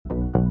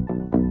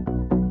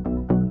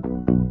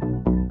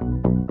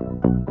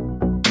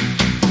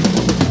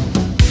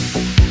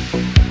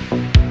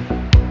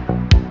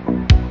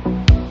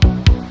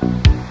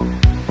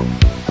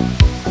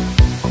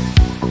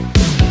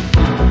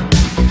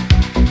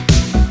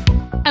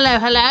Hello,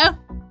 hello.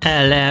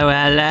 Hello,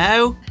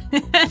 hello.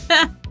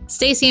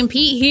 Stacy and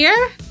Pete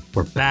here.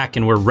 We're back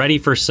and we're ready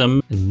for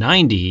some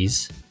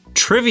 90s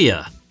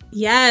trivia.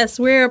 Yes,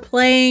 we're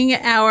playing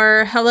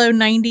our Hello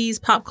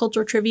 90s pop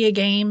culture trivia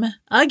game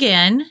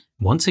again.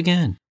 Once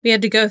again. We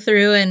had to go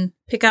through and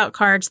pick out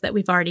cards that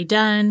we've already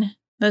done.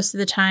 Most of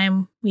the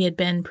time, we had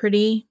been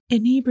pretty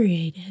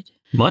inebriated.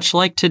 Much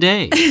like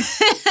today.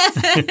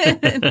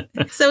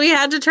 So we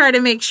had to try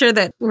to make sure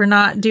that we're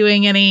not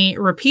doing any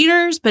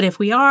repeaters, but if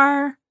we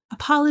are,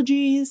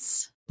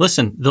 apologies.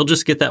 Listen, they'll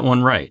just get that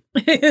one right.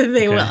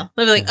 They will.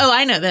 They'll be like, oh,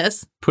 I know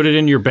this. Put it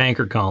in your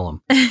banker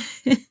column.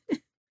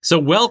 So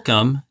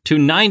welcome to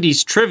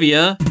 90s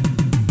trivia.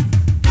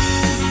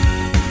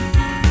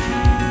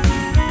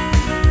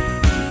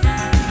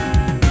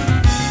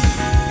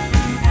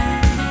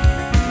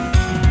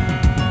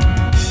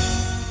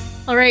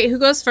 All right, who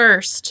goes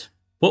first?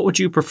 What would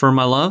you prefer,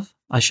 my love?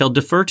 I shall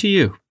defer to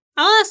you.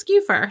 I'll ask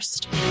you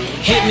first.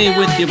 Hit me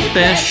with your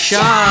best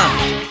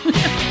shot.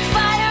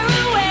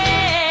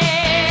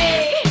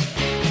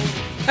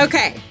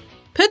 Okay,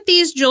 put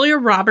these Julia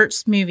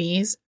Roberts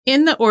movies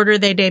in the order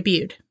they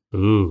debuted.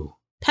 Ooh.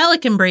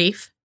 Pelican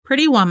Brief,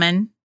 Pretty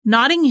Woman,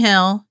 Notting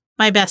Hill,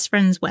 My Best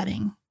Friend's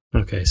Wedding.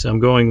 Okay, so I'm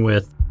going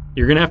with,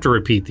 you're going to have to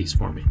repeat these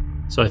for me.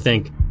 So I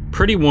think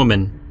Pretty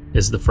Woman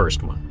is the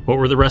first one. What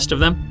were the rest of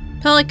them?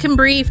 Pelican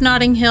Brief,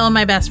 Notting Hill,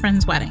 My Best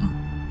Friend's Wedding.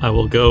 I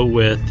will go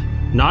with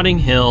Notting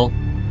Hill,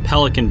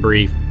 Pelican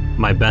Brief,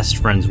 My Best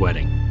Friend's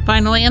Wedding.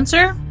 Final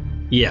answer?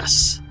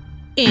 Yes.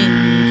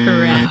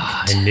 Incorrect.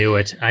 I knew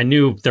it. I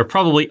knew they're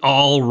probably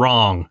all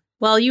wrong.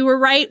 Well, you were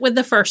right with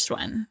the first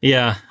one.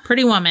 Yeah.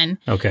 Pretty Woman.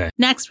 Okay.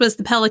 Next was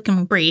The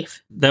Pelican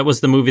Brief. That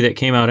was the movie that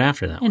came out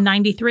after that one. In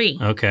 93.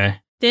 Okay.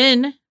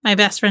 Then My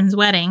Best Friend's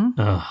Wedding.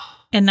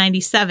 In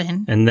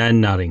 97. And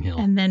then Notting Hill.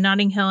 And then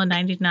Notting Hill in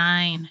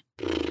 99.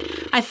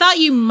 I thought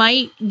you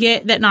might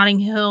get that Notting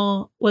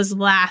Hill was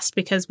last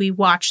because we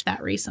watched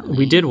that recently.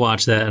 We did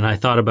watch that, and I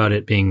thought about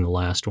it being the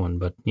last one,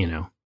 but,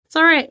 It's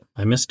all right.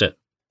 I missed it.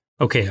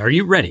 Okay, are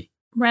you ready?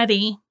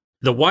 Ready.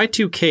 The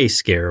Y2K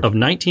scare of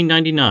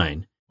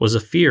 1999 was a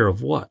fear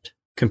of what?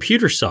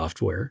 Computer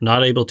software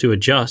not able to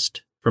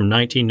adjust from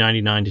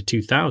 1999 to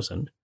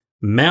 2000,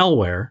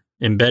 malware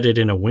embedded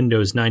in a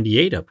Windows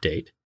 98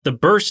 update, the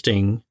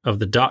bursting of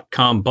the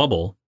dot-com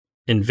bubble,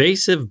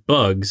 invasive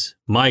bugs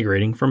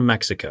migrating from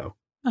Mexico.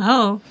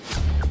 Oh.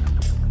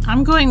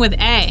 I'm going with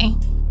A.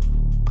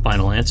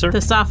 Final answer?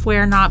 The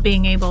software not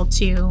being able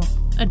to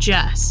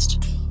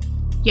adjust.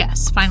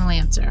 Yes, final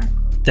answer.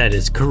 That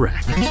is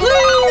correct.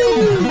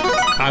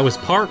 I was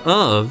part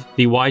of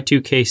the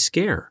Y2K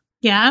scare.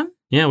 Yeah?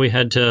 Yeah, we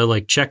had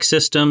to check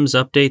systems,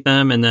 update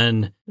them, and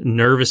then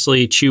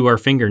nervously chew our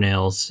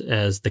fingernails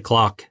as the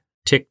clock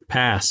ticked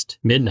past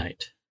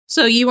midnight.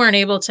 So you weren't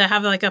able to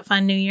have a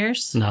fun New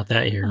Year's? Not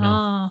that year, no.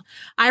 Oh,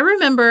 I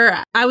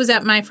remember I was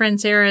at my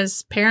friend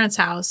Sarah's parents'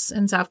 house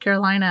in South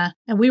Carolina,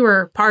 and we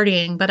were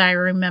partying, but I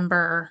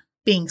remember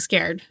being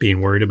scared.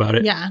 Being worried about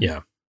it? Yeah.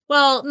 Yeah.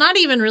 Well, not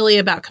even really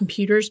about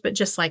computers, but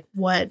just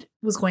what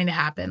was going to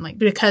happen,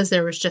 because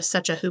there was just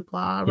such a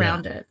hoopla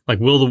around it.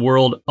 Will the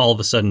world all of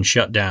a sudden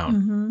shut down?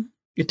 Mm-hmm.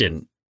 It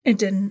didn't. It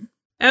didn't.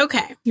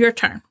 Okay, your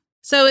turn.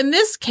 So in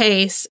this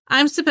case,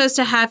 I'm supposed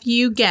to have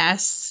you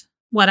guess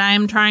what I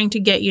am trying to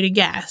get you to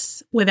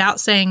guess without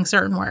saying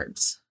certain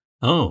words.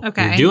 Oh,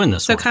 okay. You're doing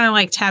this so one. Kind of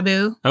like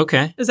taboo.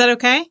 Okay. Is that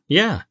okay?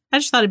 Yeah. I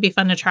just thought it'd be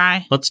fun to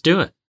try. Let's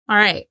do it. All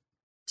right.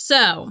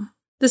 So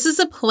this is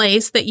a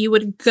place that you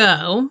would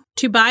go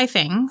to buy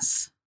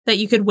things that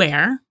you could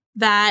wear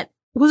that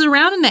was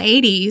around in the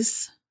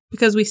 80s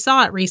because we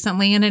saw it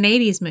recently in an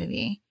 80s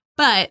movie.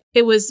 But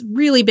it was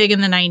really big in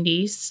the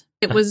 90s.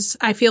 It was,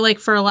 I feel like,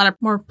 for a lot of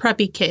more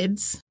preppy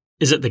kids.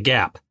 Is it the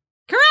Gap?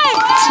 Correct!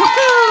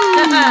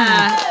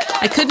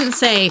 I couldn't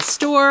say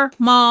store,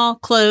 mall,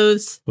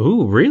 clothes.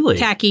 Ooh, really?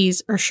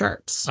 Khakis, or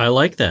shirts. I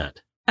like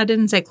that. I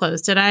didn't say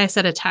clothes, did I? I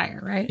said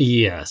attire, right?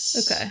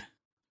 Yes. Okay.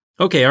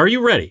 Okay, are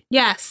you ready?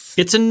 Yes.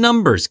 It's a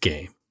numbers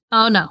game.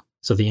 Oh, no.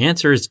 So the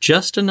answer is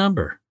just a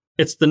number.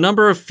 It's the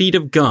number of feet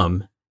of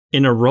gum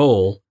in a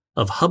roll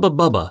of Hubba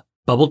Bubba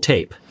bubble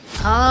tape.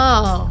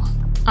 Oh,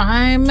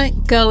 I'm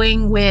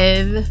going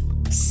with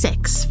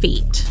 6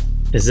 feet.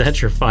 Is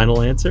that your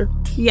final answer?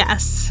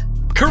 Yes.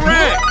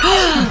 Correct!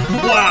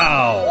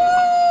 Wow!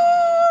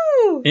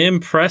 Woo!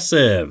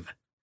 Impressive.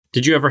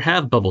 Did you ever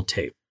have bubble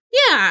tape?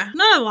 Yeah,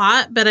 not a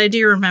lot, but I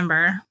do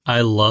remember.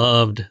 I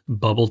loved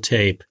bubble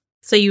tape.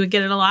 So you would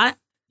get it a lot?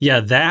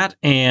 Yeah, that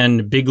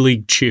and Big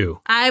League Chew.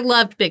 I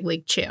loved Big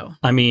League Chew.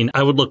 I mean,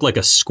 I would look like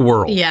a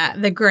squirrel. Yeah,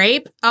 the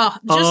grape. Oh,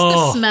 just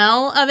the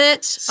smell of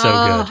it. So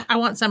good. I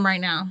want some right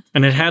now.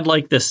 And it had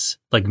this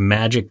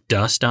magic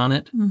dust on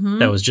it. Mm-hmm.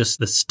 That was just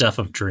the stuff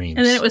of dreams.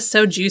 And then it was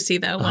so juicy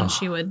though when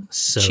she would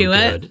so chew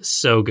good. it.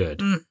 So good.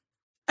 Mm.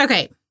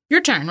 Okay, your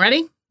turn.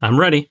 Ready? I'm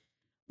ready.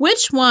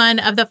 Which one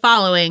of the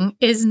following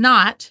is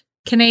not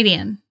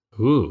Canadian?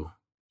 Ooh.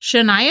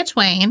 Shania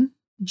Twain,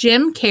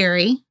 Jim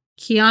Carrey,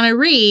 Keanu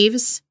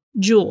Reeves,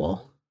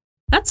 Jewel.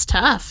 That's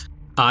tough.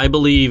 I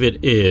believe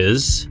it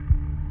is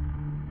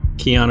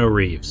Keanu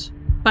Reeves.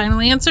 Final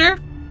answer?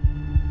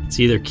 It's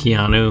either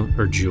Keanu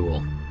or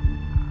Jewel.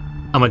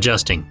 I'm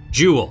adjusting.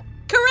 Jewel.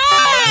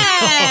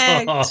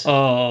 Correct!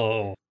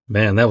 Oh,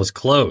 man, that was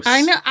close.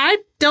 I know. I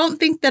don't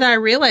think that I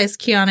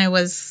realized Keanu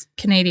was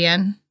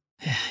Canadian.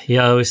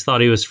 Yeah, I always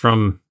thought he was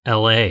from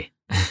L.A.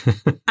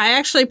 I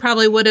actually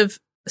probably would have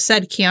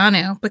said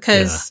Keanu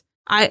because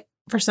I,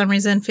 for some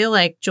reason, feel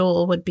like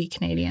Joel would be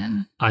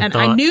Canadian.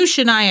 I knew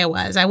Shania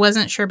was. I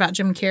wasn't sure about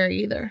Jim Carrey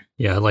either.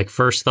 Yeah, like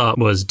first thought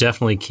was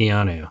definitely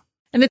Keanu.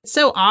 And it's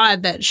so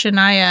odd that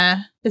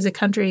Shania is a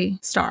country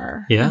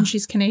star. Yeah. And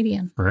she's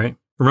Canadian. Right.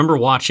 Remember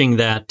watching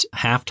that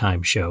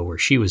halftime show where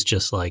she was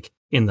just like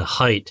in the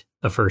height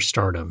of her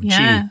stardom.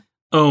 Yeah. She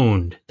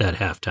owned that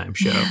halftime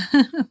show.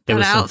 It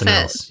was something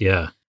else.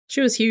 Yeah.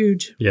 She was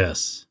huge.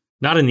 Yes.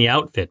 Not in the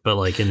outfit, but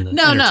like in the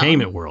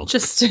entertainment world.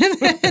 Just in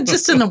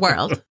the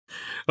world.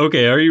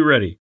 Okay, are you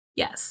ready?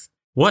 Yes.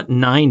 What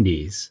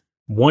 90s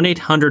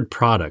 1-800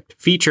 product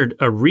featured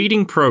a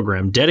reading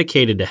program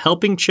dedicated to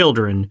helping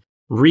children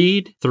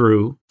read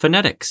through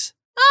phonetics?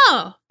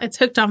 Oh, it's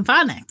Hooked on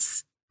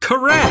Phonics.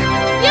 Correct!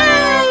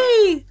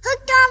 Yay!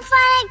 Hooked on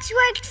Phonics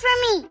worked for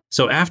me.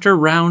 So after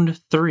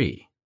round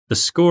 3, the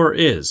score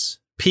is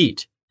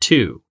Pete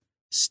 2,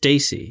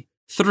 Stacy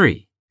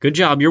 3. Good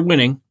job, you're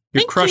winning.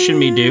 You're crushing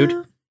me,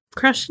 dude.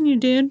 Crushing you,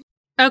 dude.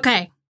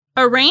 Okay.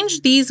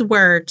 Arrange these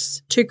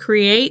words to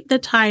create the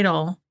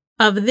title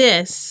of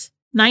this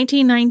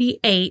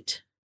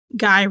 1998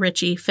 Guy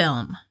Ritchie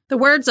film. The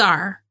words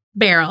are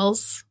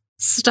barrels,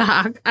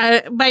 stock.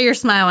 By your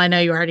smile, I know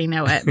you already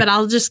know it, but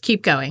I'll just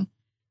keep going.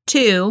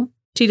 2,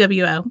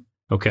 TWO.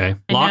 Okay.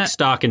 Lock,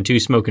 stock, and 2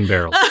 smoking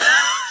barrels.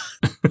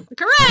 Correct!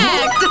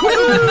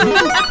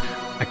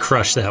 I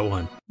crushed that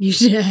one. You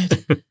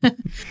did.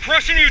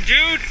 Crushing you,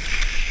 dude!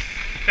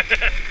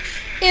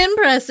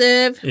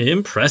 Impressive.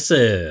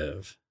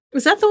 Impressive.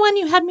 Was that the one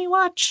you had me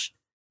watch?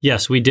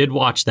 Yes, we did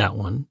watch that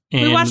one.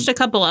 And we watched a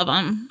couple of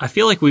them. I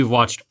feel like we've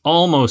watched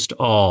almost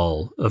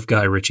all of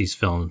Guy Ritchie's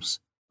films,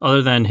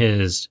 other than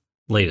his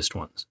latest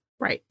ones.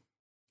 Right.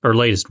 Or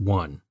latest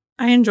one.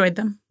 I enjoyed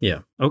them. Yeah.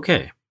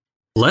 Okay.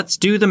 Let's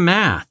do the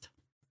math.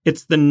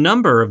 It's the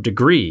number of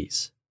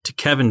degrees to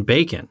Kevin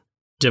Bacon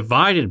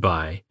divided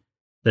by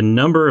the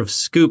number of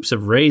scoops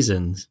of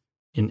raisins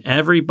in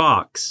every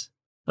box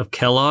of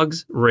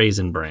Kellogg's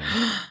Raisin Bran.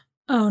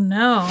 Oh,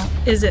 no.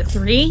 Is it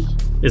 3?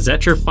 Is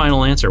that your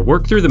final answer?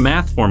 Work through the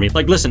math for me.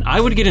 Like, listen, I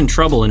would get in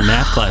trouble in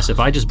math class if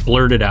I just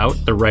blurted out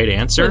the right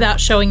answer. Without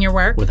showing your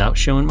work? Without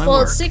showing my work.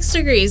 Well, it's 6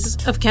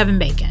 degrees of Kevin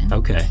Bacon.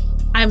 Okay.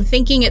 I'm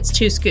thinking it's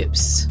 2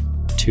 scoops.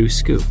 2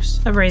 scoops.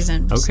 Of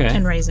raisins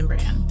and Raisin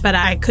Bran. But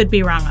I could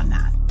be wrong on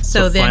that.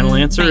 So then final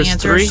answer is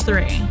 3?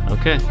 3.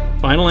 Okay.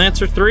 Final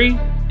answer 3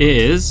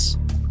 is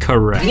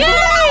correct.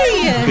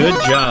 Yay! Good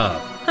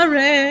job.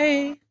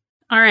 Hooray.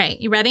 All right.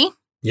 You ready?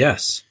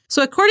 Yes.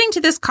 So according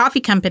to this coffee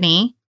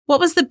company, what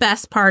was the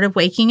best part of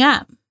waking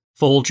up?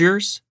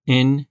 Folgers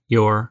in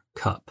your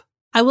cup.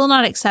 I will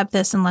not accept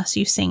this unless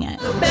you sing it.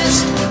 The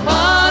best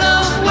part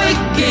of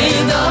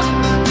waking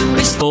up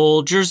is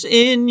Folgers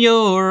in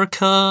your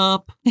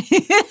cup.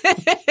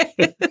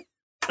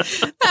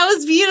 That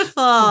was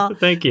beautiful.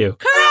 Thank you.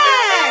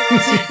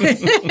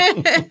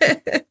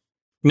 Correct.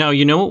 Now,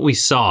 you know what we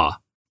saw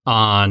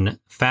on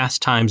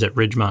Fast Times at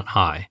Ridgemont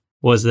High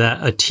was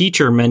that a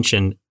teacher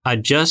mentioned, I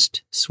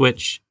just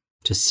switched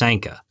to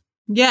Sanka.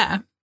 Yeah.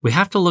 We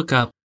have to look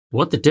up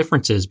what the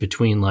difference is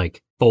between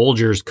like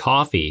Folgers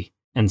coffee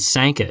and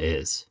Sanka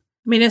is.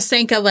 I mean, is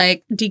Sanka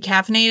like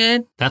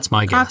decaffeinated That's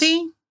my coffee?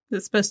 guess.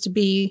 That's supposed to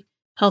be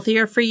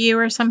healthier for you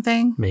or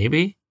something?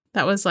 Maybe.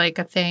 That was like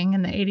a thing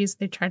in the 80s.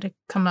 They tried to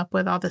come up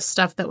with all this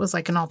stuff that was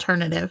like an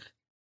alternative.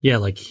 Yeah,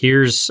 like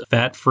here's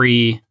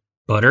fat-free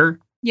butter.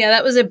 Yeah,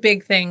 that was a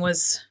big thing,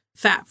 was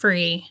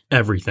fat-free.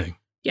 Everything.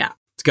 Yeah.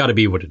 It's got to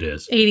be what it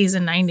is. 80s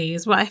and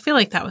 90s. Well, I feel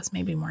like that was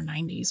maybe more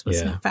 90s,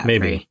 wasn't it? Fat-free.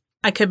 Maybe.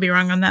 I could be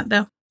wrong on that,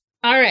 though.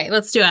 All right,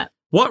 let's do it.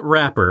 What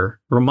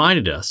rapper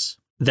reminded us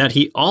that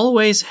he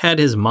always had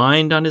his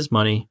mind on his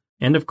money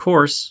and, of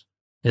course,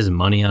 his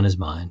money on his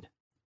mind?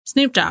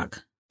 Snoop Dogg.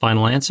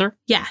 Final answer?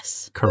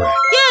 Yes. Correct.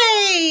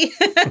 Yay!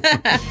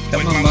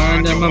 got my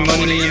mind and my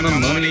money and my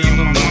money and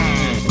my mind.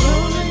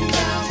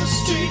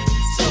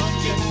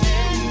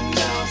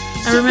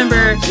 I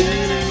remember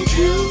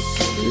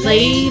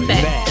Lay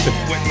Back.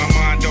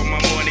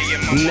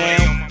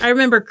 I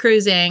remember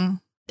cruising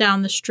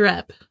down the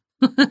strip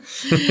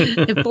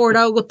in Fort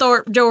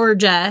Oglethorpe,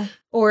 Georgia,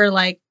 or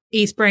like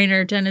East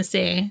Brainerd,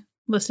 Tennessee,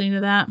 listening to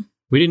that.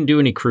 We didn't do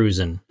any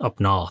cruising up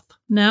north.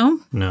 No?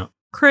 No.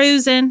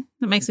 Cruising.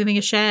 That makes me think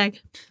of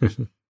Shag.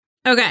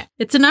 Okay.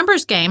 It's a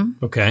numbers game.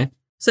 Okay.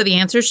 So the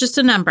answer is just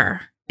a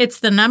number. It's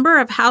the number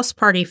of house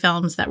party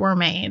films that were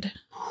made.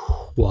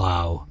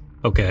 Wow.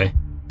 Okay.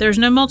 There's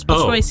no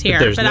multiple choice here.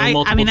 There's but no I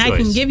multiple mean, I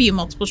can choice. give you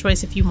multiple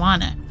choice if you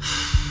want it.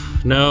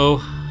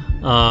 No.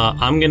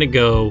 I'm going to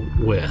go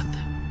with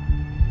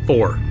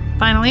 4.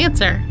 Final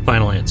answer.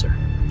 Final answer.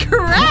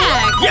 Correct.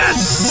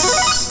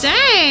 Yes!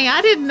 Dang,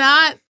 I did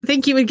not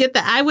think you would get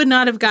that. I would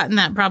not have gotten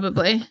that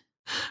probably.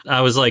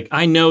 I was like,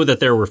 I know that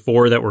there were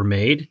 4 that were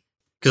made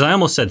because I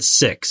almost said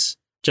 6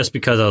 just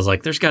because I was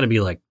like, there's got to be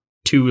like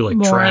 2 like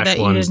More trash that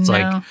you ones. It's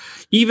didn't know. like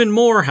even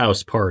more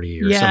House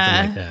Party or Yeah.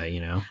 something like that,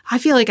 you know? I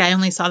feel like I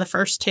only saw the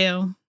first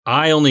 2.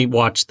 I only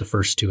watched the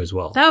first 2 as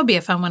well. That would be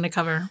a fun one to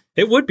cover.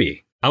 It would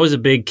be. I was a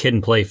big Kid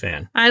and Play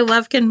fan. I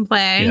love Kid and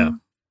Play. Yeah.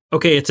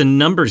 Okay, it's a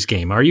numbers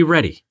game. Are you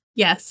ready?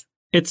 Yes.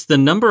 It's the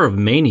number of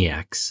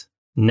maniacs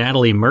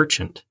Natalie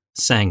Merchant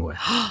sang with.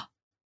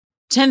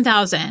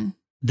 10,000.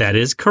 That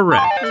is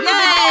correct.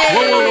 Yay!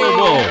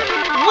 Whoa.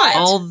 What?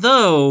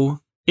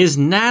 Although, is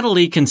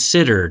Natalie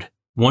considered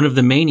one of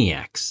the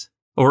maniacs?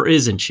 Or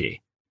isn't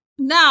she?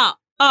 No.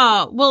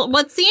 Oh, well,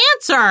 what's the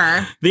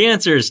answer? The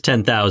answer is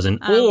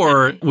 10,000. Okay.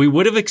 Or we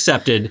would have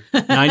accepted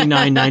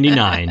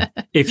 99.99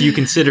 if you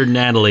considered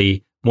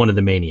Natalie one of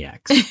the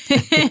maniacs.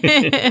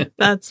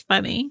 That's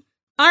funny.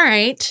 All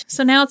right.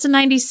 So now it's a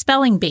 90s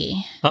spelling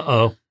bee.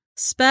 Uh-oh.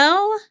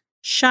 Spell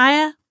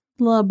Shia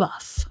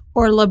LaBeouf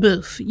or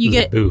LaBeouf. You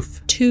get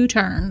Booth. 2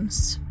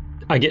 turns.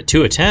 I get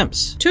 2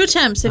 attempts. 2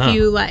 attempts if Oh.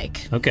 you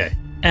like. Okay.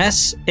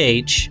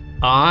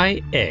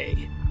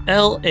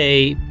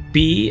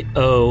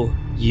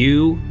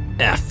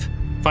 SHIALABOUF.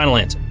 Final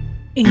answer.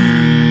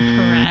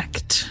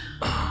 Incorrect.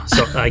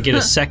 So I get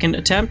a second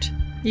attempt?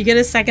 You get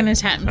a second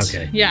attempt.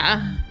 Okay.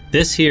 Yeah.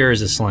 This here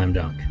is a slam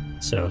dunk.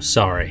 So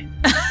sorry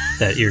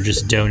that you're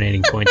just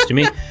donating points to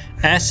me.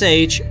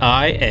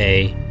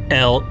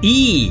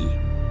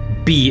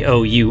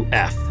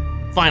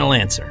 SHIALEBOUF. Final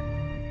answer.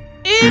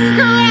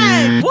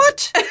 Incorrect.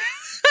 What?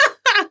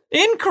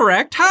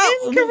 Incorrect?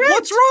 How? Incorrect.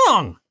 What's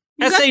wrong?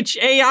 You got-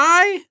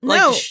 SHAI?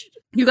 No.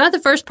 You got the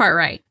first part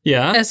right.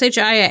 Yeah.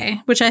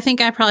 SHIA, which I think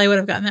I probably would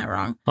have gotten that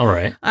wrong. All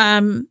right.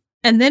 And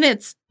then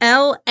it's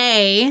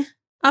LA,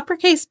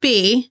 uppercase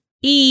B,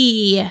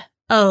 EOUF.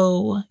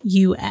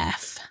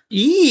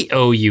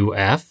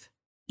 EOUF?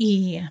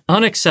 E.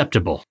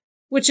 Unacceptable.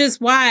 Which is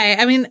why,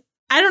 I mean,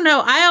 I don't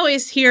know. I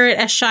always hear it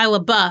as Shia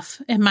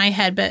LaBeouf in my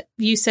head, but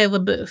you say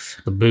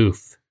LaBeouf. The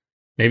booth.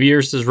 Maybe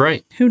yours is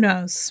right. Who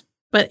knows?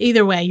 But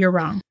either way, you're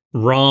wrong.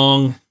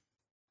 Wrong.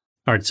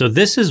 All right. So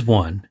this is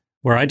one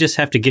where I just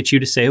have to get you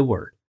to say a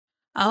word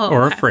Oh,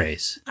 or okay. a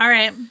phrase, All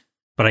right.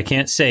 but I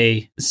can't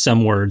say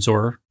some words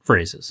or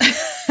phrases.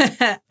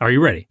 Are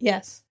you ready?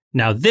 Yes.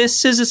 Now,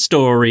 this is a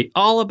story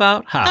all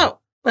about how. Oh,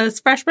 but it's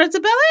Fresh Prince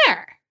of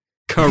Bel-Air.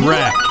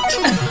 Correct.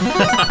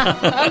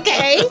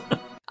 Okay.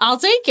 I'll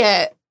take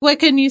it. What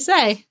can you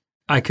say?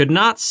 I could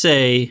not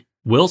say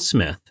Will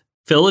Smith,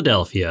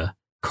 Philadelphia,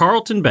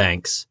 Carlton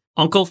Banks,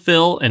 Uncle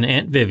Phil and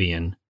Aunt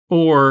Vivian,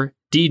 or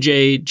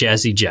DJ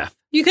Jazzy Jeff.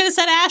 You could have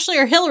said Ashley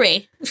or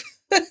Hillary.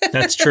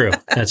 That's true.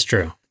 That's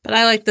true. But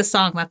I like the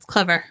song. That's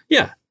clever.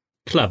 Yeah.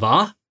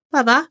 Clever.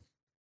 Clever.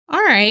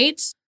 All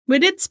right. We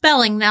did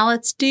spelling. Now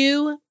let's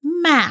do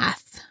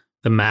math.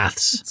 The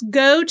maths. Let's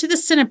go to the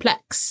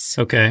Cineplex.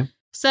 Okay.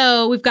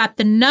 So we've got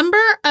the number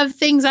of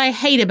things I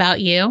hate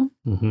about you,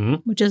 Mm-hmm.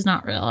 which is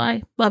not real.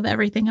 I love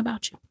everything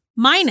about you.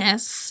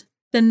 Minus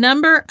the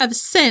number of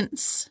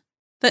cents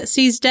that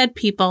sees dead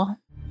people.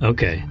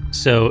 Okay.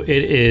 So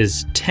it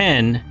is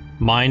 10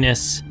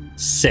 minus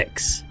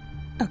 6.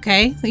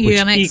 Okay. So you're Which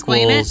going to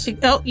explain equals- it?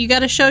 Oh, you got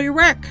to show your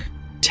work.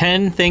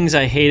 10 things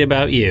I hate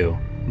about you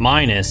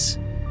minus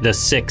the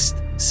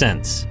 6th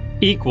sense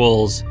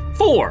equals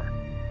 4.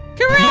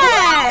 Correct.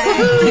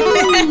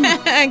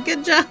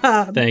 Good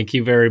job. Thank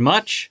you very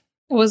much.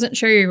 I wasn't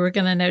sure you were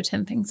going to know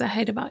 10 things I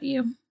hate about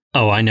you.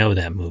 Oh, I know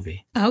that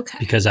movie Okay.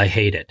 because I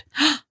hate it.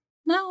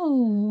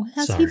 No,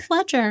 that's Sorry. Heath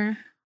Ledger.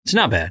 It's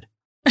not bad.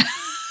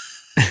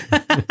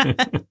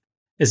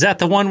 Is that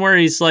the one where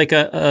he's like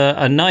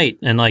a knight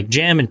and like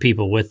jamming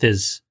people with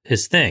his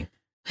thing?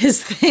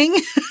 His thing?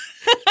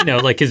 You know,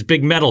 like his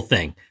big metal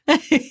thing.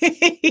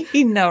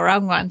 No,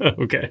 wrong one.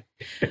 Okay.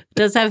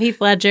 Does have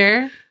Heath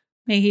Ledger.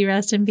 May he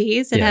rest in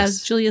peace. It Yes.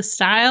 has Julia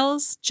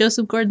Stiles,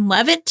 Joseph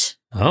Gordon-Levitt,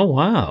 Oh,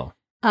 wow.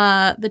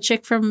 the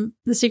chick from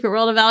The Secret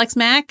World of Alex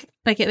Mack.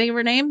 I can't think of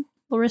her name.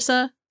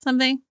 Larissa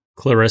something.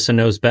 Clarissa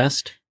Knows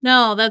Best.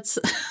 No, that's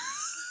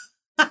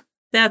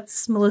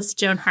that's Melissa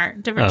Joan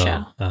Hart. Different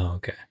show, Oh,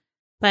 okay.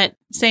 but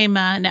same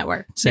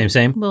network.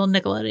 Same. Little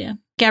Nickelodeon.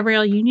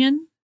 Gabrielle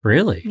Union.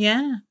 Really?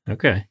 Yeah,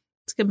 Okay.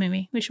 it's a good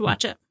movie. We should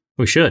watch it.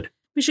 We should.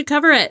 We should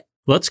cover it.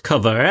 Let's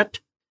cover it.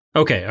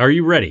 Okay. Are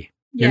you ready?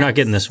 You're not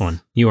getting this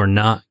one. You are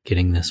not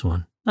getting this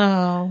one.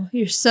 Oh,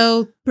 you're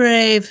so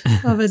brave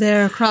over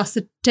there across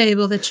the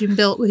table that you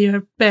built with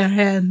your bare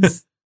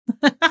hands.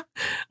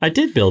 I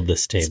did build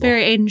this table. It's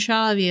very Aiden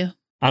Shaw of you.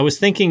 I was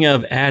thinking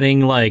of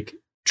adding like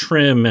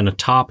trim and a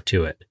top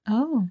to it,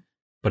 Oh.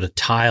 but a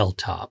tile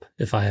top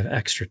if I have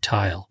extra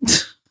tile.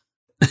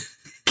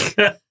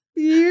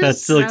 You're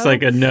That looks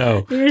like a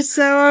no. You're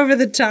so over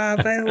the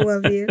top. I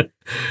love you.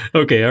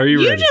 Okay, are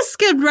you You ready? just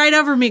skimmed right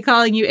over me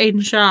calling you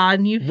Aiden Shaw.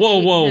 And you Whoa,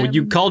 hate whoa. him.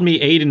 You called me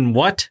Aiden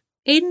what?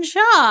 Aiden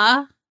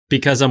Shaw.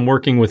 because I'm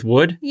working with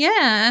wood?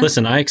 Yeah.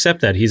 Listen, I accept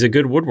that. He's a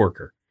good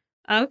woodworker.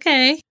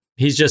 Okay.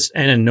 He's just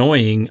an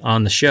annoying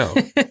on the show.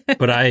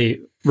 But I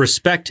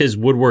respect his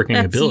woodworking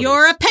That's abilities.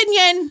 your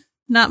opinion,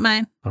 not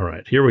mine. All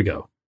right, here we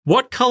go.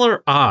 What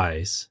color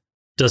eyes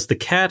does the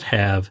cat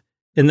have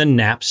in the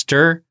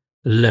Napster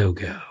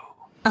logo?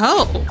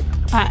 Oh,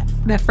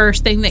 the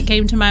first thing that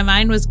came to my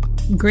mind was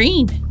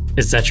green.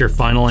 Is that your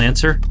final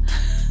answer?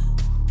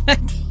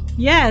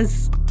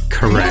 Yes.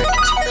 Correct.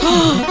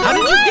 How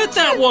did you get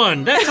that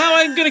one? That's how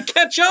I'm going to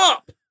catch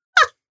up.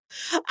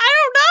 I don't know.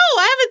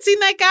 I haven't seen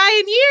that guy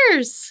in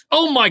years.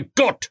 Oh my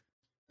God.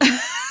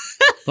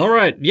 All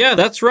right. Yeah,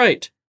 that's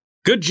right.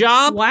 Good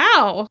job.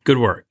 Wow. Good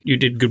work. You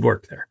did good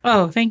work there.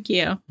 Oh, thank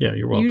you. Yeah,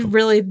 you're welcome. You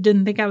really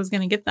didn't think I was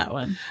going to get that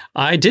one.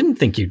 I didn't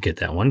think you'd get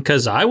that one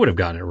because I would have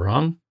gotten it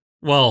wrong.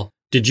 Well,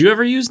 did you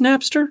ever use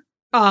Napster?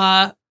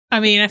 I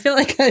mean, I feel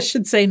like I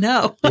should say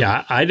no.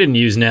 Yeah, I didn't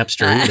use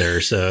Napster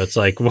either. So it's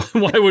like,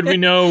 why would we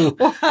know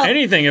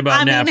anything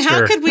about Napster? I mean,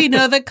 how could we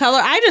know the color?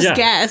 I just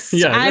guessed.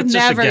 Yeah, I've that's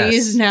just a never guess.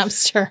 used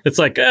Napster. It's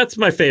like, that's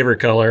my favorite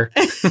color.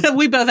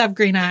 We both have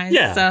green eyes.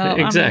 Yeah, so,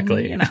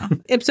 exactly.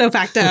 Ipso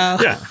facto.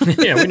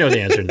 Yeah, we know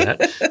the answer to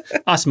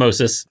that.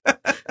 Osmosis.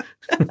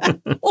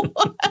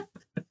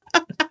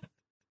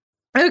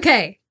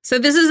 Okay, so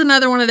this is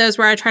another one of those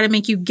where I try to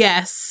make you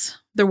guess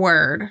the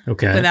word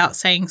without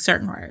saying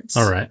certain words.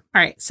 All right.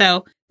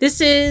 So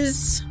this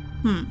is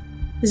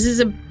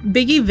a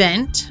big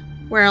event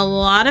where a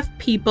lot of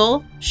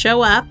people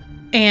show up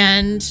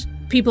and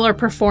people are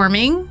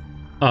performing.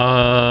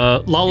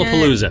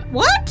 Lollapalooza.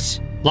 What?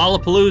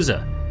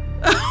 Lollapalooza.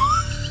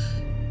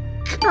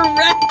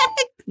 Correct.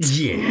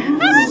 Yeah.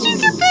 How did you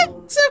get that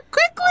so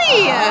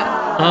quickly?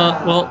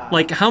 Well,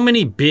 like how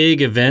many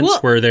big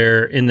events were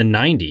there in the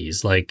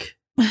 90s? Like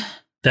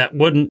that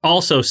wouldn't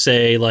also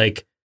say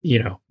like,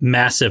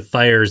 massive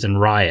fires and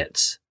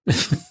riots.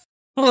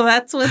 Well,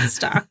 that's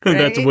Woodstock, right?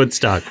 That's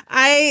Woodstock.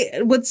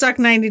 Woodstock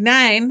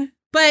 99,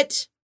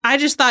 but I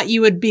just thought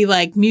you would be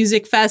like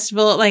music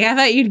festival. Like I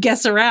thought you'd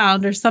guess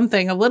around or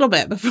something a little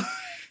bit before.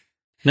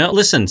 Now,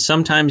 listen,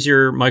 sometimes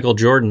you're Michael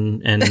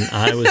Jordan and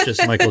I was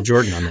just Michael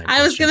Jordan on that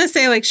I was going to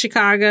say like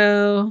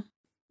Chicago.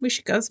 We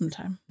should go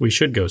sometime. We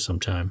should go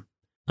sometime.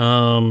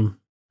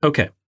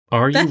 Okay.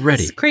 Are you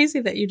ready? It's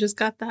crazy that you just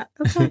got that.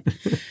 Okay.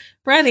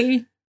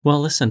 Ready. Well,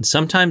 listen,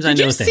 sometimes I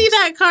know things. Did you see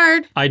that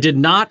card? I did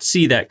not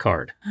see that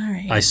card. All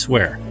right. I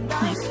swear.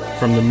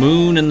 From the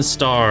moon and the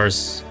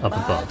stars up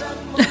above.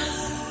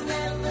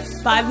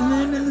 By the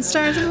moon and the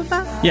stars up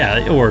above?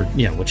 Yeah, or,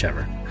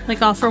 whichever.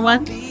 Like All for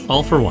One?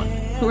 All for One.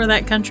 Who were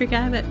that country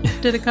guy that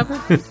did a cover?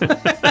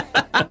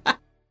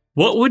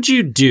 What would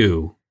you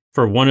do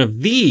for one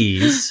of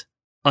these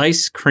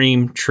ice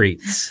cream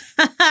treats?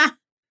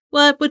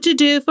 What would you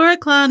do for a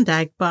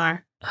Klondike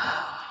bar?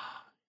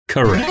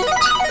 Correct.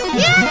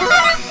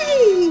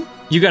 Yay!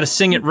 You got to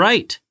sing it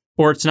right,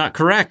 or it's not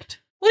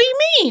correct. What do you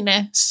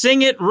mean?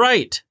 Sing it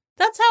right.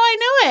 That's how I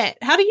know it.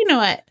 How do you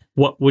know it?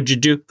 What would you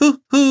do?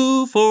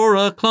 Hoo-hoo for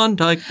a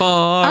Klondike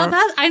bar.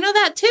 Oh, I know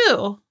that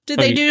too. Did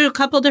they do a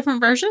couple different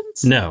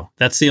versions? No,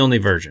 that's the only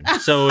version.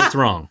 So it's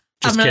wrong.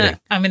 Just kidding.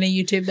 I'm going to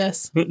YouTube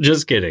this.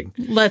 Just kidding.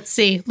 Let's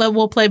see.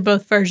 We'll play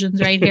both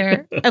versions right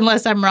here.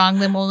 Unless I'm wrong,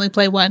 then we'll only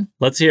play one.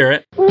 Let's hear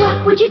it.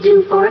 What would you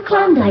do for a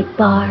Klondike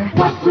bar?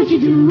 What would you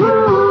do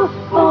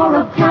for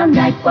a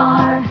Klondike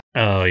bar?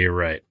 Oh, you're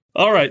right.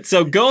 All right.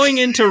 So going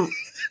into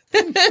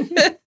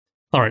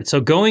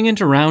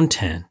round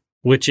 10,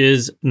 which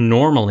is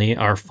normally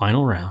our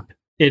final round.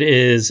 It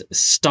is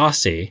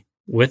Stassi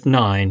with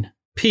 9,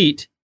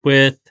 Pete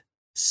with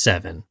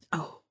 7.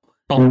 Oh.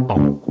 Bum,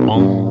 bum,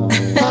 bum.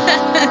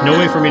 No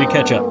way for me to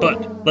catch up,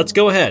 but let's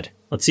go ahead.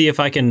 Let's see if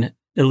I can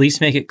at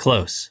least make it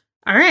close.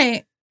 All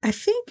right. I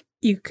think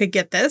you could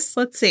get this.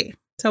 Let's see.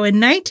 So in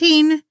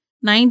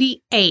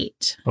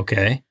 1998,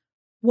 Okay.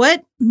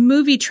 what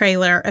movie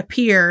trailer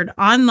appeared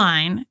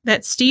online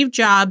that Steve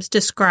Jobs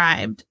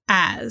described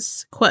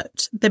as,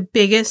 quote, the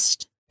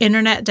biggest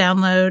internet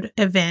download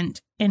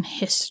event in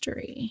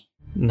history?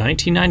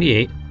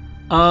 1998.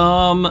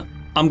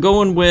 I'm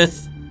going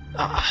with...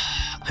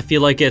 I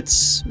feel like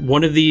it's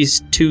one of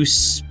these two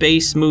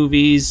space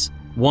movies.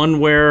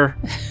 One where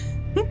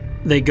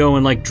they go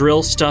and like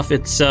drill stuff.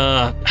 It's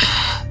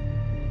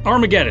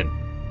Armageddon.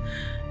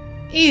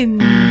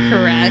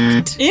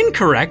 Incorrect.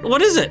 Incorrect.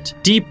 What is it?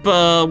 Deep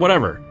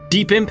whatever.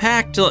 Deep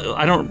Impact?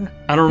 I don't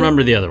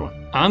remember the other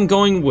one. I'm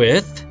going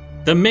with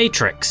The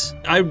Matrix.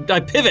 I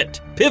pivot.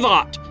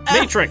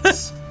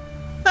 Matrix.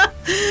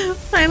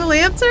 Final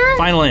answer?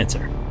 Final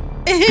answer.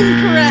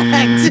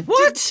 Incorrect.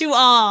 What? To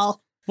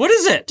all. What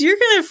is it? You're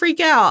going to freak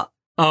out.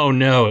 Oh,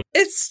 no.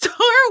 It's Star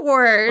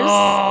Wars.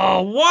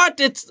 Oh, what?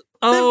 It's... The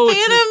Oh,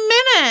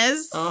 Phantom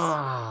Menace.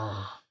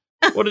 Oh,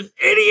 what an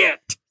idiot.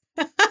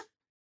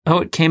 Oh,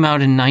 it came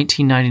out in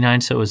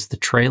 1999, so it was the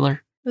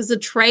trailer? It was a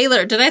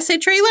trailer. Did I say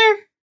trailer?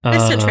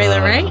 I said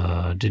trailer,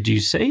 right? Did you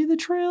say the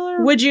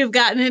trailer? Would you have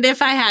gotten it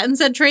if I hadn't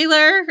said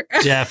trailer?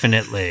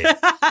 Definitely.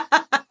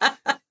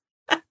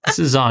 This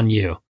is on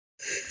you.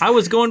 I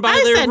was going by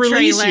I their said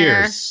release trailer.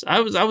 years.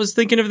 I was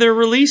thinking of their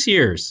release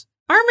years.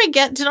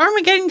 Armageddon. Did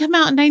Armageddon come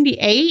out in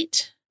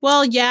 98?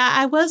 Well, yeah,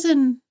 I was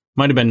in...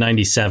 Might have been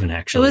 97,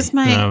 actually. It was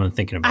my... Now I'm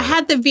thinking about I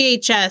had the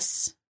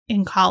VHS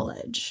in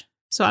college,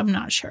 so I'm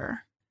not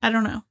sure. I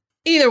don't know.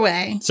 Either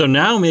way. So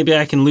now maybe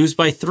I can lose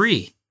by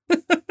 3.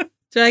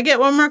 Do I get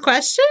one more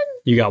question?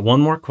 You got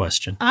one more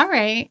question. All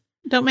right.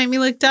 Don't make me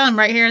look dumb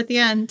right here at the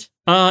end.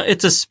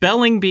 It's a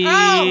spelling bee.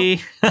 No!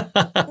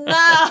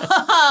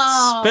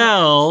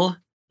 Spell,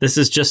 this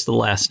is just the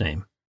last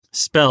name.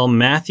 Spell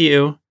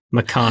Matthew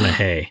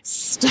McConaughey.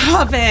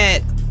 Stop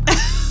it.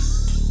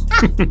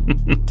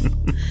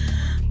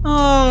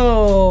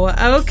 Oh,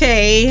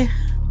 okay.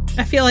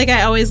 I feel like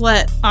I always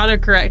let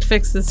autocorrect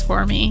fix this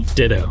for me.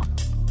 Ditto.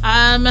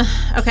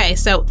 Okay,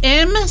 so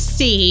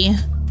MC,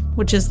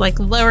 which is like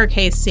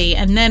lowercase c,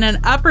 and then an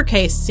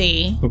uppercase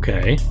C.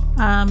 Okay.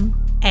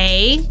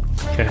 A.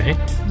 Okay.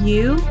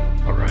 U.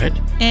 All right.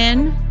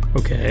 N.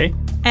 Okay.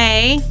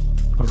 A.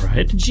 All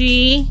right.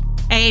 G.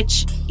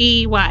 H.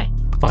 E. Y.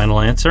 Final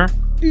answer?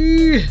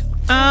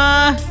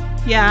 Yeah.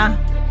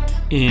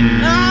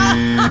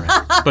 Incorrect.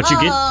 But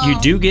you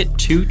do get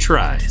 2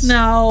 tries.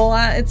 No,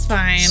 it's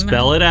fine.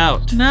 Spell it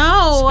out.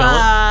 No.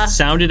 Spell it.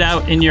 Sound it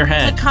out in your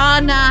head.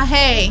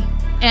 McConaughey.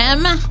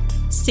 M.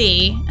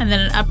 C. And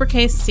then an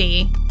uppercase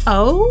C.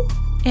 O.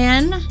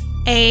 N.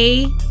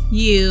 A.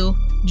 U.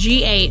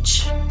 G.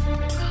 H.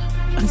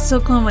 I'm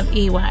still going with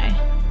E. Y.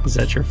 Is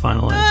that your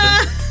final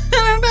answer? I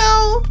don't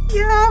know.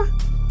 Yeah.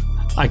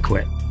 I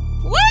quit.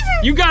 What?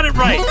 You got it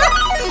right.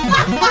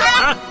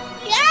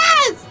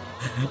 Yes!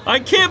 I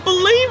can't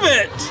believe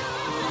it.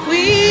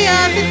 We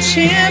are the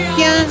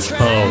champions.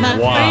 Oh, my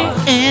wow.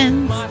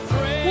 friends.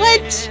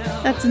 What?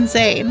 That's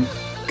insane.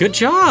 Good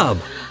job.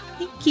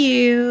 Thank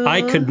you.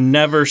 I could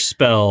never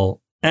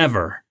spell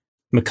ever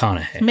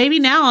McConaughey. Maybe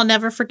now I'll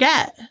never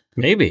forget.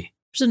 Maybe.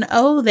 There's an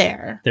O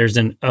there. There's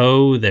an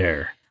O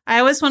there. I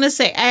always want to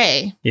say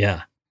A.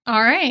 Yeah.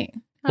 All right.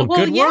 Well,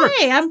 good work.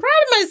 Yay. I'm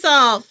proud of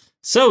myself.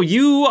 So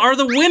you are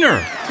the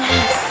winner.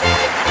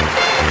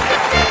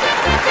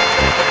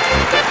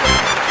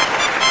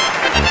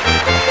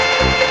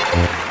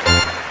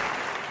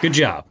 Good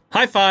job.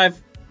 High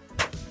five.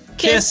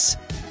 Kiss.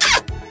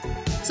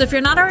 So if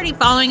you're not already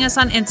following us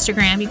on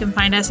Instagram, you can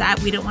find us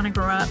at We Don't Want to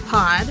Grow Up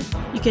Pod.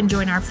 You can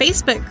join our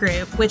Facebook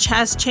group, which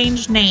has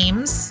changed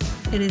names.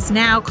 It is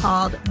now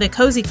called the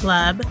Cozy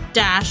Club -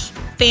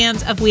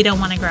 Fans of We Don't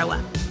Want to Grow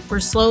Up. We're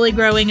slowly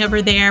growing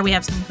over there. We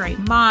have some great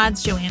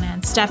mods, Joanna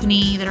and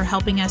Stephanie, that are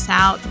helping us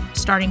out,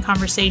 starting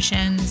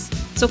conversations.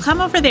 So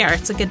come over there.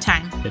 It's a good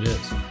time. It is.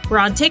 We're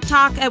on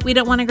TikTok at We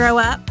Don't Want to Grow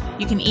Up.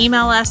 You can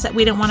email us at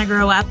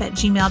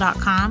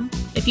wedon'twannagrowup@gmail.com.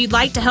 If you'd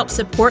like to help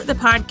support the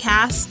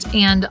podcast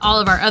and all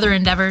of our other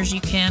endeavors, you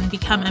can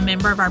become a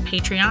member of our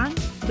Patreon,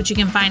 which you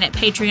can find at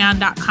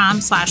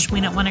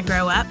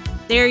patreon.com/wedon'twannagrowup.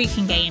 There you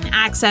can gain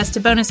access to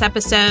bonus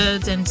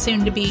episodes and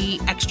soon to be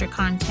extra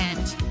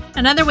content.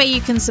 Another way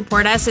you can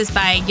support us is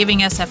by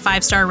giving us a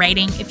 5-star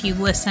rating if you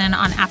listen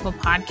on Apple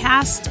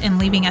Podcasts and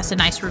leaving us a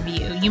nice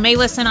review. You may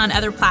listen on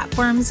other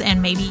platforms,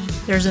 and maybe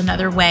there's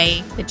another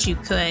way that you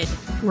could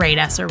rate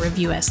us or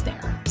review us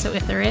there. So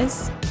if there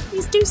is,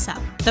 please do so.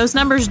 Those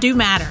numbers do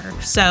matter,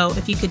 so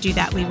if you could do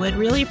that, we would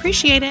really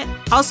appreciate it.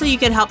 Also, you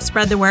could help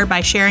spread the word by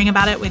sharing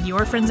about it with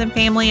your friends and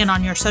family and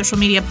on your social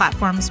media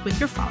platforms with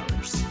your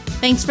followers.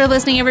 Thanks for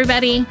listening,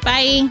 everybody.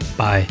 Bye.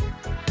 Bye.